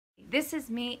This is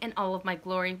me in all of my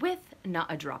glory with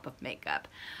not a drop of makeup.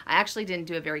 I actually didn't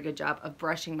do a very good job of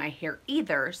brushing my hair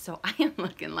either, so I am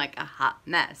looking like a hot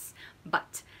mess.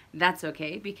 But that's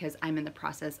okay because I'm in the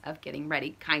process of getting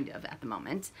ready, kind of, at the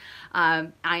moment. I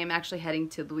am actually heading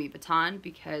to Louis Vuitton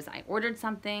because I ordered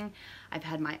something. I've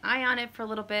had my eye on it for a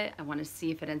little bit. I want to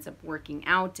see if it ends up working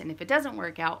out, and if it doesn't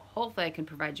work out, hopefully I can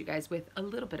provide you guys with a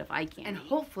little bit of eye candy. And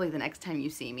hopefully the next time you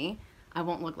see me, I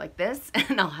won't look like this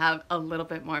and I'll have a little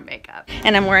bit more makeup.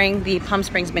 And I'm wearing the Palm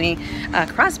Springs Mini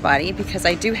crossbody because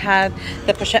I do have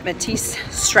the Pochette Métis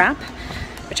strap,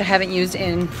 which I haven't used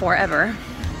in forever.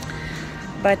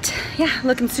 But yeah,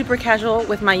 looking super casual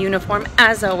with my uniform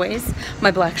as always.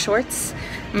 My black shorts,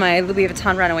 my Louis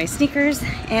Vuitton runaway sneakers,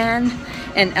 and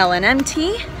an L&M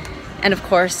tee, and of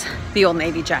course the Old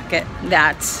Navy jacket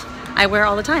that I wear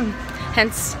all the time,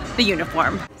 hence the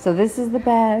uniform. So this is the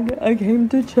bag I came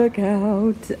to check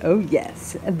out. Oh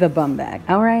yes, the bum bag.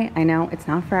 All right, I know it's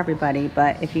not for everybody,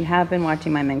 but if you have been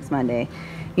watching my Minks Monday,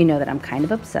 you know that I'm kind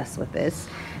of obsessed with this.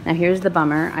 Now here's the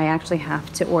bummer. I actually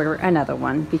have to order another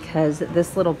one because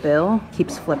this little bill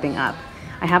keeps flipping up.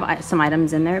 I have some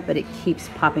items in there, but it keeps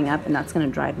popping up, and that's gonna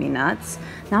drive me nuts.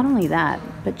 Not only that,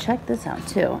 but check this out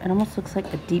too. It almost looks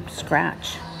like a deep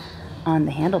scratch on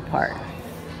the handle part.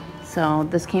 So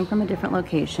this came from a different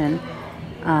location.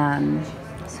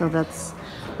 So that's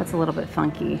a little bit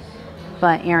funky.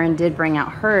 But Erin did bring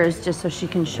out hers just so she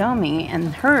can show me,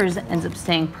 and hers ends up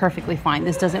staying perfectly fine.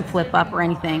 This doesn't flip up or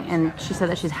anything, and she said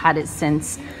that she's had it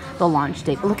since the launch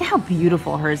date. But look at how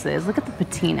beautiful hers is. Look at the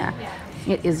patina.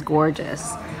 It is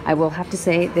gorgeous. I will have to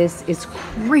say this is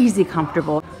crazy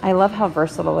comfortable. I love how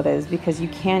versatile it is because you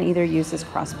can either use this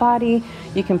crossbody,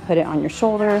 you can put it on your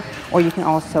shoulder, or you can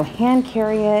also hand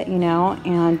carry it, you know,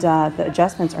 and the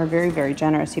adjustments are very, very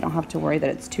generous. You don't have to worry that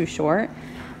it's too short.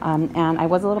 And I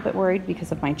was a little bit worried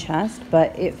because of my chest,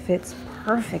 but it fits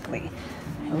perfectly.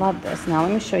 I love this. Now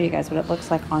let me show you guys what it looks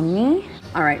like on me.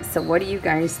 All right, so what do you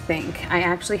guys think? I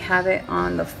actually have it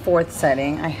on the 4th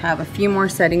setting. I have a few more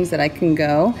settings that I can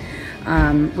go,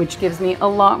 which gives me a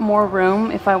lot more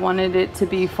room if I wanted it to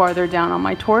be farther down on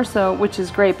my torso, which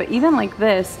is great. But even like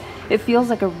this, it feels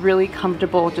like a really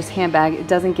comfortable just handbag. It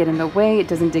doesn't get in the way, it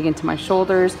doesn't dig into my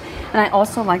shoulders. And I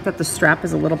also like that the strap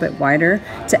is a little bit wider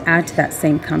to add to that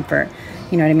same comfort.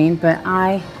 You know what I mean? But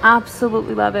I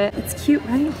absolutely love it. It's cute,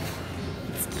 right?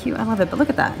 It's cute, I love it. But look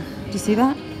at that, do you see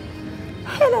that?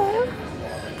 Hello,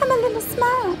 I'm a little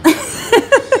small.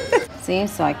 See,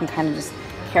 so I can kind of just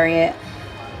carry it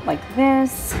like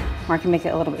this, or I can make it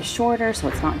a little bit shorter so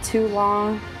it's not too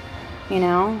long, you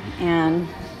know, and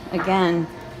again,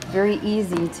 very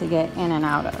easy to get in and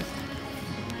out of.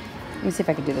 Let me see if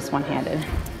I could do this one-handed.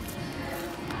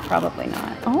 Probably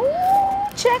not. Oh,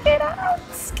 check it out,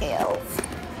 skills.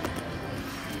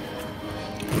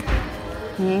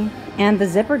 Okay. And the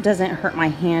zipper doesn't hurt my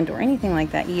hand or anything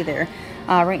like that either.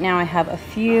 Right now I have a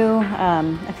few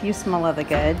small leather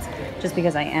goods just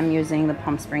because I am using the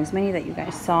Palm Springs Mini that you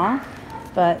guys saw,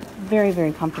 but very,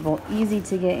 very comfortable, easy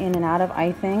to get in and out of,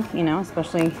 I think, you know,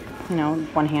 especially, you know,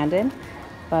 one-handed.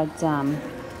 But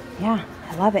yeah,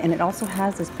 I love it. And it also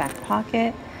has this back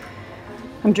pocket.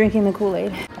 I'm drinking the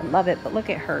Kool-Aid. I love it, but look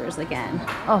at hers again.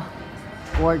 Oh,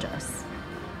 gorgeous.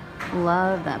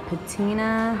 Love that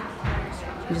patina.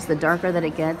 Just the darker that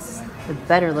it gets, the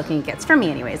better looking it gets. For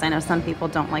me anyways. I know some people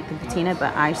don't like the patina,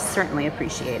 but I certainly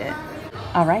appreciate it.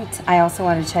 All right, I also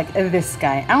want to check this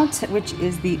guy out, which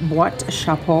is the Boîte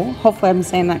Chapeau. Hopefully I'm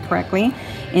saying that correctly,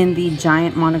 in the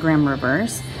giant monogram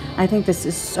reverse. I think this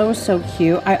is so, so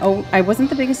cute. I wasn't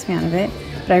the biggest fan of it,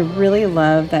 but I really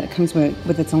love that it comes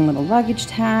with its own little luggage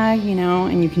tag, you know,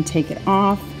 and you can take it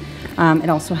off. It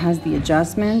also has the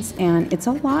adjustments, and it's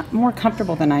a lot more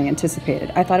comfortable than I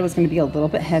anticipated. I thought it was going to be a little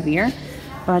bit heavier,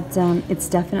 but it's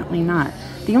definitely not.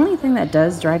 The only thing that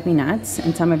does drive me nuts,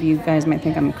 and some of you guys might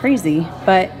think I'm crazy,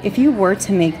 but if you were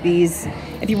to make these,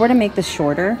 if you were to make this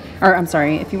shorter, or I'm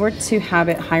sorry, if you were to have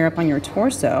it higher up on your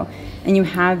torso and you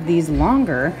have these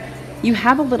longer, you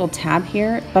have a little tab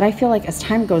here, but I feel like as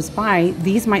time goes by,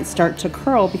 these might start to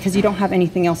curl because you don't have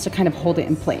anything else to kind of hold it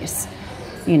in place,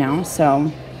 you know?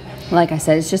 So like I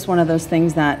said, it's just one of those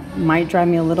things that might drive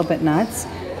me a little bit nuts,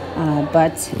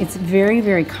 but it's very,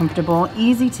 very comfortable,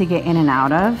 easy to get in and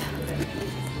out of,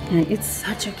 and it's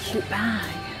such a cute bag.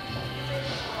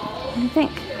 What do you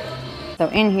think? So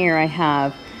in here I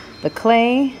have the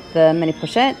clay, the mini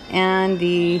pochette, and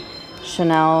the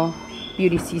Chanel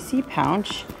Beauty CC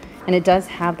pouch, and it does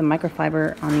have the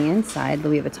microfiber on the inside,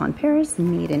 Louis Vuitton Paris,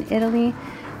 made in Italy.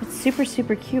 It's super,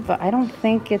 super cute, but I don't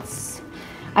think it's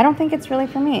really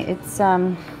for me. It's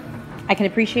I can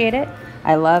appreciate it.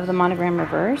 I love the monogram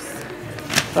reverse,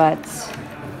 but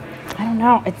I don't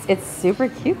know. It's super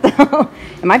cute though.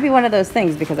 It might be one of those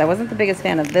things because I wasn't the biggest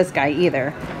fan of this guy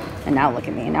either. And now look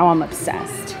at me. Now I'm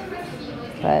obsessed.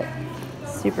 But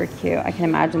super cute. I can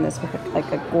imagine this with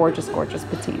like a gorgeous, gorgeous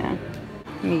patina.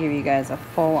 Let me give you guys a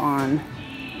full-on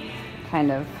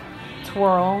kind of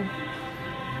twirl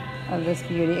of this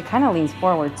beauty. It kind of leans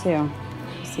forward too.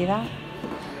 You see that?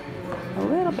 A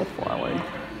little bit forward.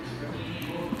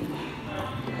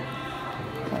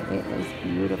 But it is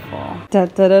beautiful. Da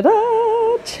da da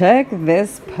da! Check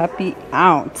this puppy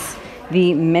out.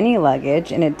 The mini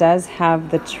luggage, and it does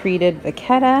have the treated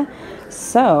vachetta,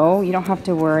 so you don't have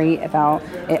to worry about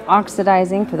it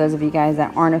oxidizing for those of you guys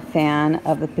that aren't a fan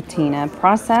of the patina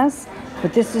process.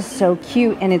 But this is so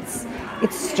cute, and it's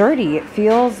sturdy. It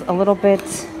feels a little bit,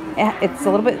 it's a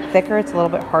little bit thicker, it's a little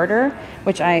bit harder,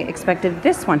 which I expected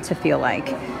this one to feel like.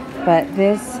 But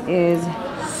this is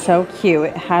so cute.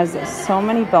 It has so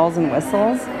many bells and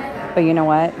whistles, but you know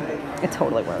what? It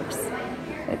totally works.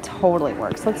 It totally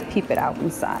works. Let's peep it out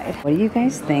inside. What do you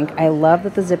guys think? I love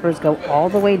that the zippers go all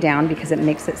the way down because it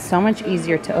makes it so much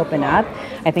easier to open up.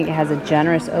 I think it has a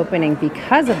generous opening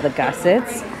because of the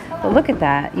gussets. But look at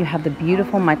that. You have the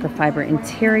beautiful microfiber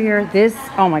interior. This,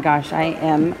 oh my gosh, I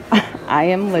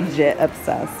am legit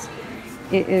obsessed.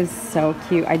 It is so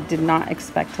cute. I did not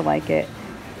expect to like it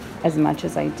as much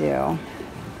as I do.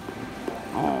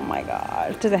 Oh my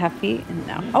gosh. Does it have feet?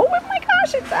 No. Oh my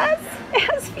gosh, it does. It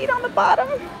has feet on the bottom.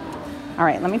 All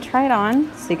right, let me try it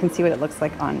on so you can see what it looks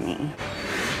like on me.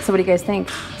 So what do you guys think?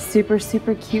 Super,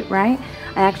 super cute, right?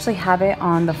 I actually have it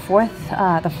on the fourth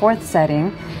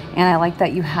setting, and I like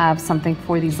that you have something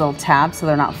for these little tabs so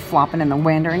they're not flopping in the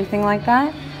wind or anything like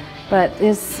that. But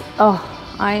this, oh,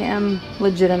 I am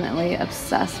legitimately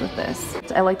obsessed with this.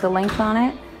 I like the length on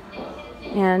it.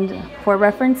 And for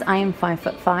reference, I am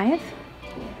 5'5".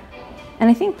 And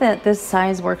I think that this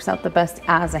size works out the best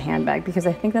as a handbag because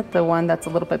I think that the one that's a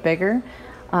little bit bigger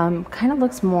kind of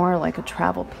looks more like a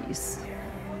travel piece.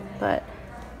 But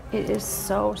it is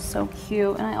so, so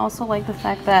cute. And I also like the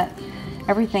fact that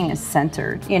everything is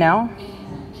centered, you know?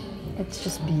 It's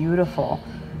just beautiful.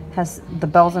 It has the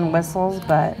bells and whistles,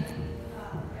 but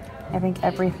I think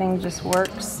everything just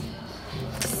works.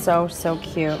 So, so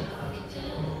cute.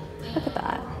 Look at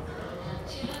that.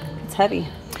 It's heavy.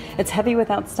 It's heavy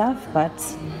without stuff, but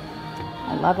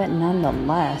I love it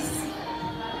nonetheless.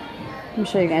 Let me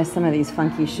show you guys some of these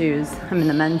funky shoes. I'm in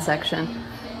the men's section.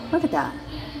 Look at that.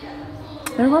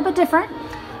 They're a little bit different.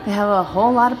 They have a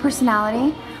whole lot of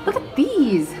personality. Look at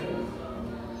these.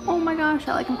 Oh my gosh,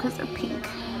 I like them because they're pink.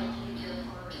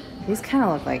 These kind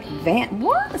of look like Vans.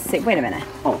 What? Let's see. Wait a minute.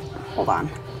 Oh, hold on.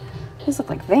 These look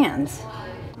like Vans.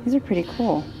 These are pretty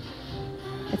cool.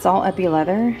 It's all epi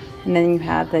leather, and then you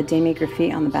have the Demi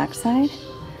graffiti on the backside.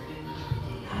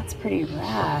 That's pretty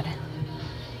rad.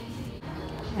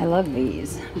 I love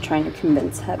these. I'm trying to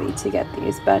convince hubby to get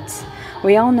these, but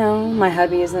we all know my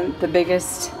hubby isn't the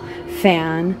biggest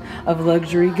fan of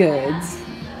luxury goods.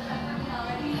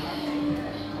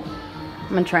 I'm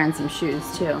gonna try on some shoes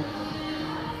too.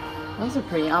 Those are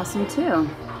pretty awesome too.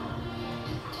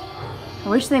 I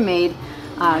wish they made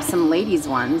some ladies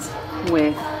ones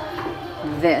with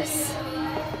this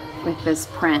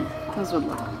print. Those would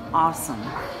look awesome.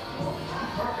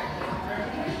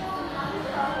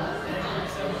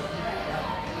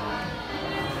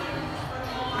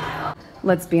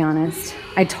 Let's be honest,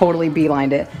 I totally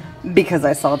beelined it because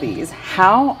I saw these.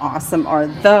 How awesome are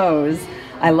those?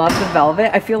 I love the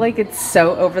velvet. I feel like it's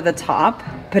so over the top,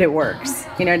 but it works.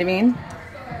 You know what I mean?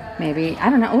 Maybe, I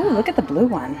don't know. Oh, look at the blue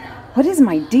one. What is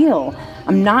my deal?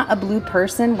 I'm not a blue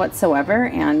person whatsoever,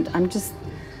 and I'm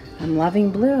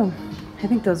loving blue. I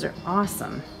think those are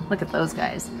awesome. Look at those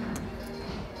guys.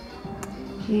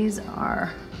 These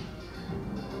are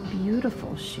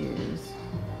beautiful shoes.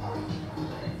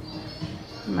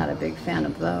 I'm not a big fan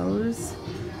of those.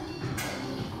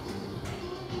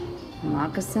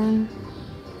 Moccasin.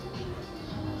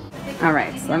 All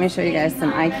right, so let me show you guys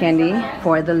some eye candy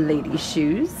for the lady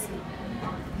shoes.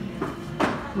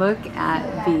 Look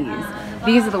at these.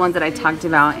 These are the ones that I talked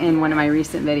about in one of my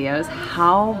recent videos.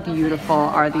 How beautiful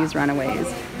are these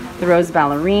runaways? The rose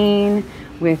ballerine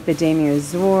with the Demi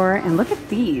Azur, and look at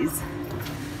these.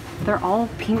 They're all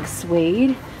pink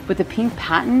suede with the pink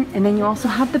patent, and then you also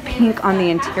have the pink on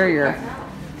the interior.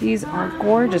 These are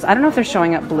gorgeous. I don't know if they're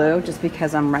showing up blue just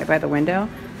because I'm right by the window,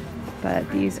 but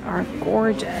these are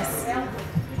gorgeous.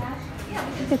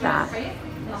 Look at that.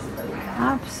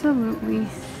 Absolutely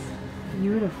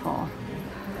beautiful.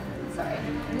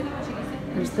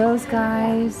 There's those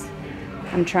guys.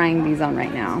 I'm trying these on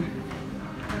right now.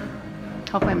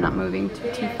 Hopefully I'm not moving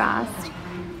too fast.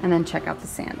 And then check out the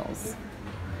sandals.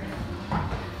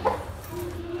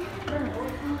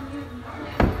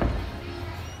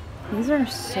 These are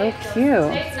so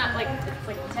cute.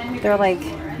 They're like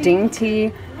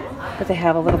dainty, but they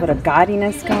have a little bit of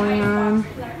gaudiness going on.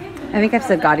 I think I've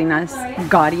said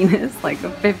gaudiness like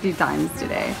 50 times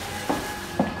today.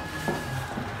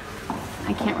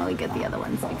 I can't really get the other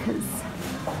ones because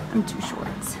I'm too short.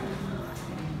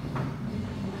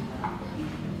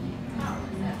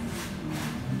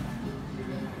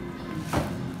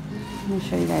 Let me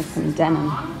show you guys some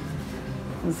denim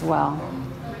as well.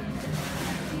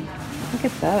 Look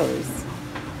at those.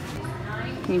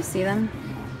 Can you see them?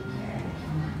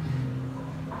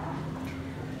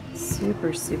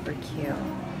 Super, super cute.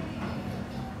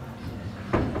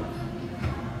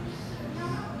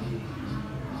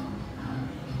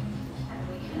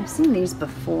 I've seen these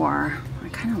before. I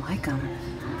kind of like them.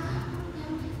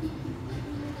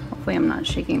 Hopefully I'm not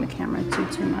shaking the camera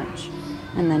too much.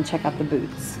 And then check out the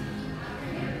boots.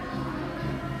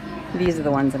 These are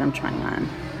the ones that I'm trying on.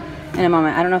 In a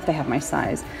moment, I don't know if they have my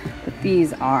size, but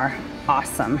these are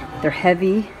awesome. They're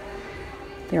heavy.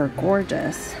 They're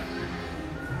gorgeous.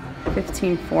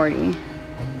 $15.40.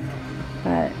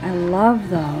 But I love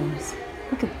those.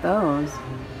 Look at those.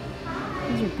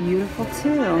 These are beautiful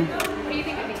too. What do you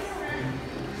think of these?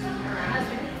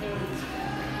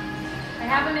 I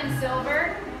have them in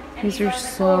silver. These are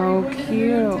so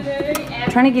cute.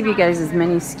 I'm trying to give you guys as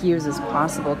many SKUs as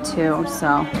possible too,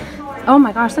 so. Oh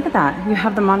my gosh, look at that. You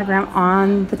have the monogram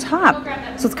on the top.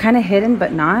 So it's kind of hidden,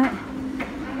 but not.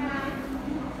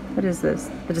 What is this?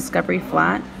 The Discovery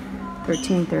Flat,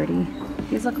 $13.30.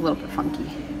 These look a little bit funky.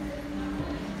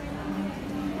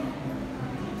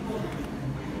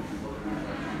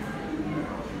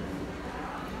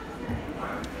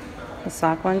 The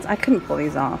sock ones, I couldn't pull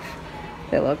these off.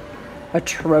 They look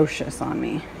atrocious on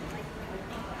me.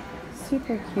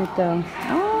 Super cute though.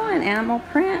 Oh, an animal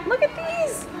print. Look at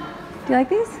these. Do you like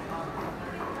these?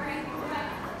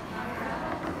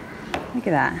 Look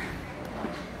at that.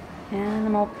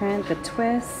 Animal print, the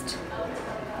twist.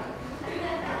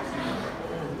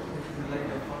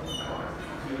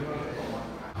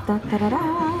 Da, da, da, da.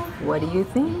 What do you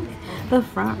think? The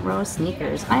front row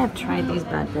sneakers. I have tried these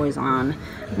bad boys on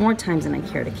more times than I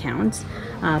care to count,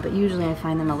 but usually I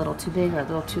find them a little too big or a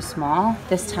little too small.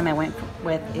 This time I went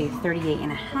with a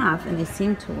 38.5 and they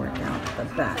seem to work out the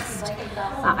best.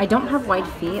 I don't have wide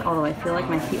feet, although I feel like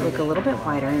my feet look a little bit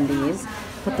wider in these,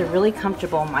 but they're really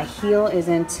comfortable. My heel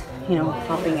isn't, you know,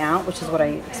 popping out, which is what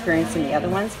I experienced in the other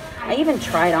ones. I even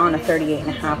tried on a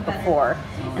 38.5 before,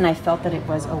 and I felt that it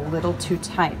was a little too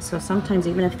tight. So sometimes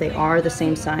even if they are the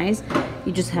same size,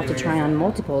 you just have to try on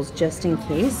multiples just in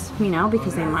case, you know,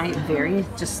 because they might vary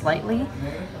just slightly,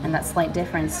 and that slight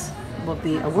difference will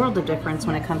be a world of difference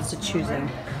when it comes to choosing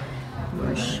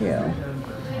your shoe.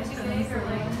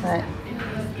 But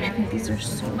I think these are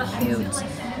so cute.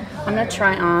 I'm gonna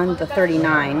try on the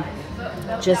 39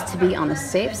 just to be on the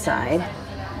safe side,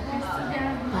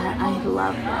 but I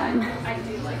love them.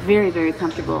 Very, very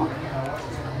comfortable.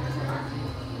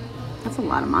 That's a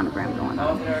lot of monogram going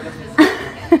on.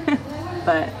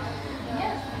 But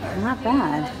not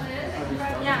bad.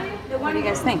 What do you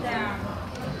guys think?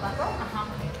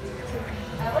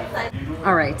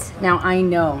 All right, now I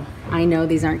know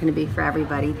these aren't going to be for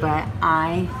everybody, but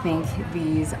I think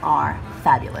these are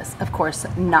fabulous. Of course,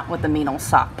 not with the mean old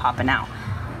sock popping out,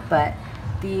 but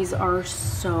these are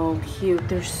so cute.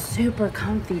 They're super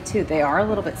comfy too. They are a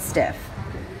little bit stiff.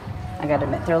 I gotta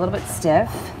admit, they're a little bit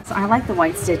stiff. So I like the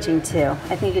white stitching too.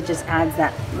 I think it just adds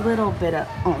that little bit of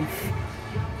oomph.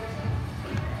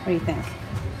 What do you think?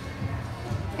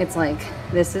 It's like,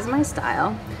 this is my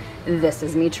style. This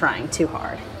is me trying too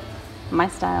hard. My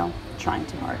style, trying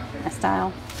too hard. My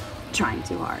style, trying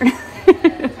too hard.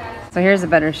 So here's a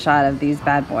better shot of these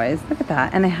bad boys. Look at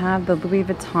that. And they have the Louis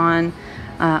Vuitton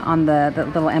on the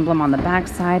little emblem on the back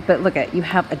side. But look at, you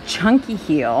have a chunky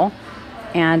heel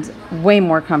and way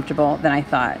more comfortable than I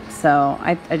thought. So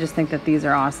I just think that these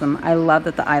are awesome. I love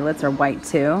that the eyelets are white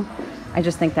too. I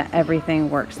just think that everything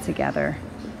works together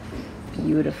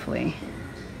beautifully.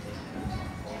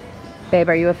 Babe,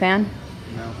 are you a fan?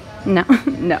 No. No?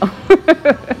 No.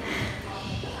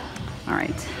 All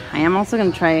right. I am also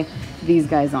going to try these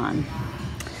guys on.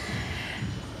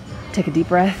 Take a deep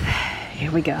breath.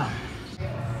 Here we go.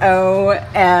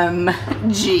 OMG.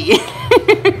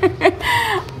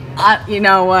 You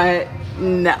know what?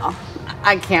 No.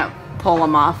 I can't pull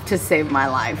them off to save my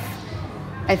life.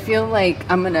 I feel like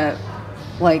I'm going to,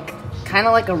 like, kind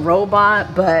of like a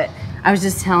robot, but I was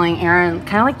just telling Aaron,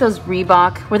 kind of like those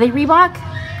Reebok. Were they Reebok?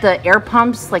 The air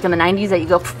pumps, like in the 90s that you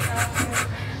go.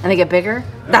 and they get bigger,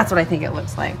 that's what I think it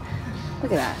looks like.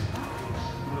 Look at that.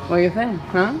 What do you think,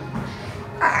 huh?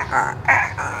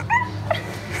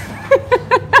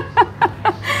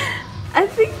 I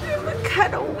think they look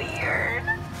kind of weird.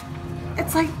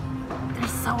 It's like, they're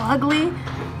so ugly,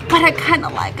 but I kind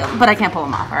of like them. But I can't pull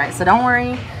them off, all right? So don't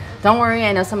worry. Don't worry.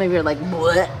 I know some of you are like,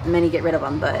 what? And then you get rid of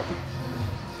them, but...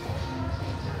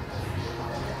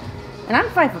 And I'm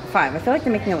 5'5". I feel like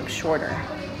they're making me look shorter.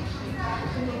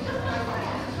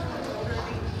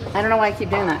 I don't know why I keep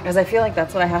doing that, because I feel like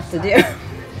that's what I have to do.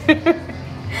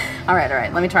 All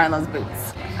right. Let me try on those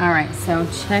boots. All right, so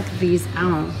check these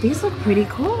out. These look pretty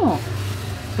cool.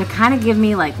 They kind of give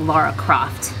me like Lara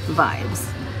Croft vibes.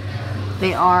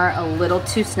 They are a little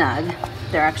too snug.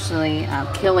 They're actually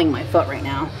killing my foot right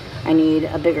now. I need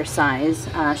a bigger size.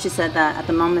 She said that at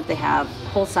the moment they have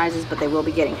whole sizes, but they will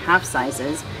be getting half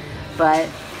sizes. But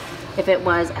if it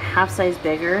was a half size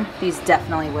bigger, these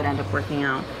definitely would end up working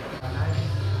out.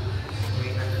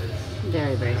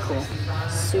 Very, very cool.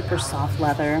 Super soft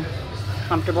leather,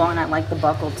 comfortable, and I like the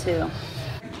buckle too.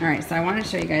 All right, so I wanted to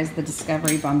show you guys the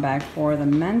Discovery bum bag for the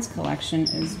men's collection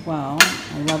as well.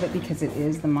 I love it because it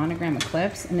is the monogram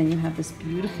Eclipse, and then you have this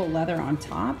beautiful leather on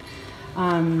top.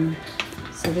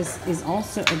 So this is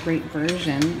also a great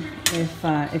version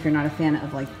if you're not a fan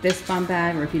of like this bum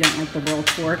bag, or if you don't like the World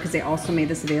Tour, because they also made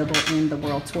this available in the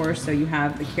World Tour. So you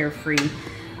have the Carefree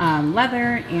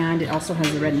leather, and it also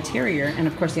has the red interior, and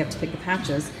of course you have to pick the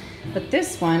patches. But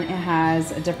this one, it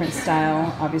has a different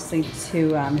style, obviously, to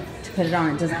put it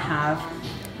on. It doesn't have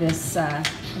this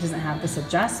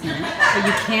adjustment, but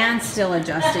you can still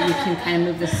adjust it. You can kind of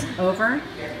move this over,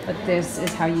 but this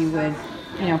is how you would,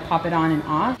 you know, pop it on and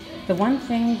off. The one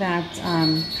thing that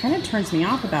kind of turns me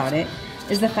off about it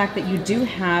is the fact that you do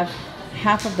have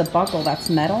half of the buckle that's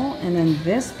metal, and then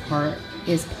this part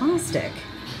is plastic.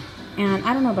 And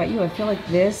I don't know about you, I feel like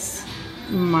this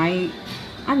might,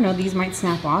 I don't know, these might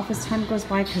snap off as time goes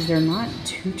by because they're not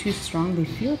too strong. They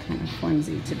feel kind of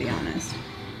flimsy, to be honest.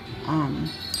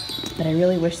 But I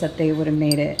really wish that they would have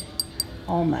made it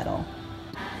all metal.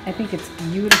 I think it's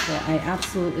beautiful. I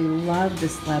absolutely love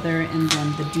this leather, and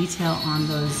then the detail on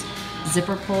those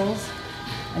zipper pulls.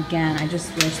 Again, I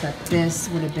just wish that this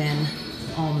would have been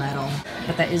all metal.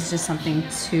 But that is just something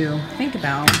to think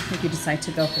about if you decide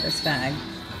to go for this bag.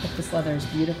 But this leather is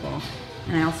beautiful.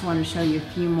 And I also want to show you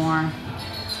a few more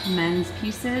men's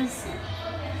pieces.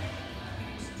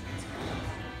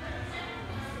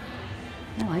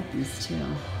 I like these too.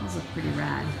 These look pretty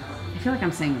rad. I feel like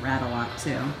I'm saying rad a lot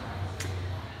too.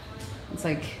 It's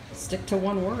like stick to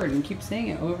one word and keep saying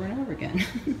it over and over again.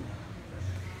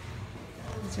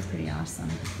 These are pretty awesome.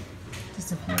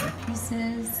 Just a few other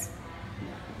pieces.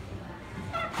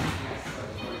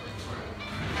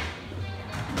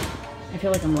 I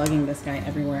feel like I'm lugging this guy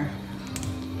everywhere.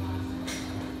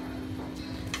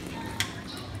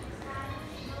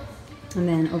 And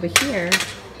then over here,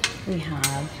 we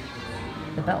have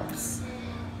the belts.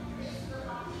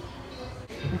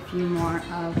 A few more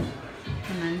of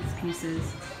the men's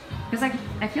pieces. Because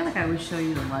I feel like I would show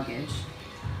you the luggage.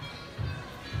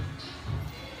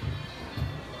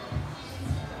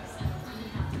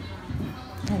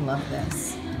 I love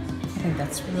this. I think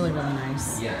that's really, really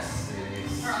nice. Yes, it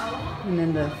is. And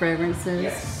then the fragrances.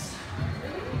 Yes.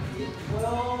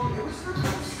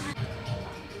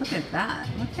 Look at that.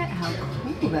 Look at how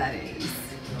cool that is.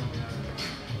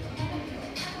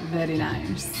 Very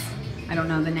nice. I don't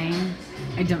know the name.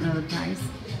 I don't know the price,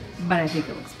 but I think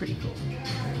it looks pretty cool.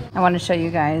 I want to show you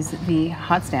guys the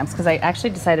hot stamps because I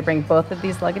actually decided to bring both of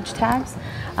these luggage tags,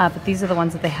 but these are the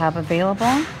ones that they have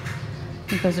available.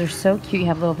 Because they're so cute. You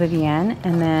have little Vivienne,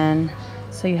 and then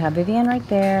so you have Vivienne right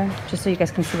there, just so you guys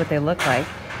can see what they look like.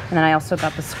 And then I also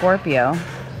got the Scorpio.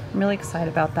 I'm really excited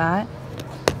about that.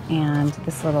 And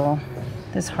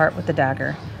this heart with the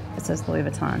dagger. It says Louis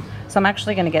Vuitton. So I'm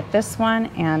actually going to get this one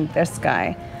and this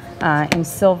guy in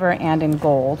silver and in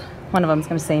gold. One of them is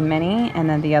going to say mini, and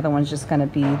then the other one's just going to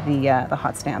be the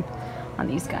hot stamp on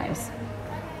these guys.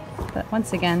 But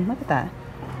once again, look at that.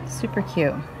 Super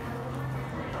cute.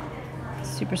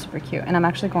 Super, super cute. And I'm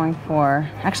actually going for,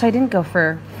 actually I didn't go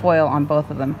for foil on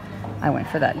both of them. I went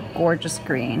for that gorgeous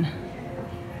green.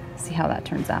 See how that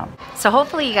turns out. So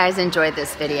hopefully you guys enjoyed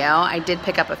this video. I did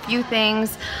pick up a few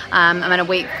things. I'm gonna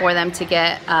wait for them to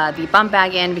get the bum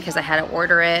bag in because I had to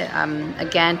order it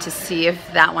again to see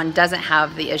if that one doesn't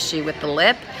have the issue with the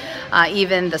lip.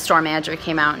 Even the store manager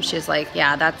came out and she's like,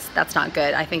 yeah, that's not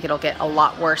good. I think it'll get a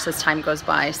lot worse as time goes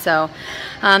by. So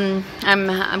I'm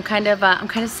kind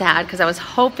of sad because I was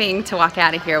hoping to walk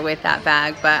out of here with that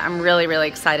bag, but I'm really, really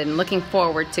excited and looking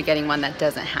forward to getting one that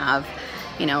doesn't have,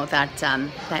 you know, that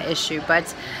issue.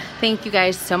 But thank you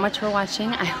guys so much for watching.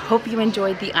 I hope you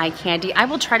enjoyed the eye candy. I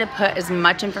will try to put as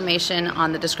much information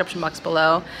on the description box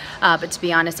below, but to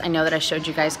be honest, I know that I showed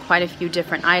you guys quite a few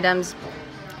different items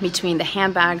between the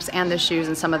handbags and the shoes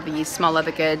and some of the small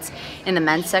leather goods in the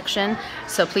men's section.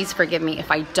 So please forgive me if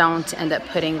I don't end up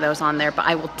putting those on there, but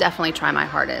I will definitely try my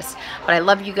hardest. But I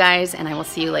love you guys, and I will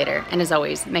see you later. And as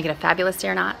always, make it a fabulous day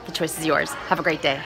or not, the choice is yours. Have a great day.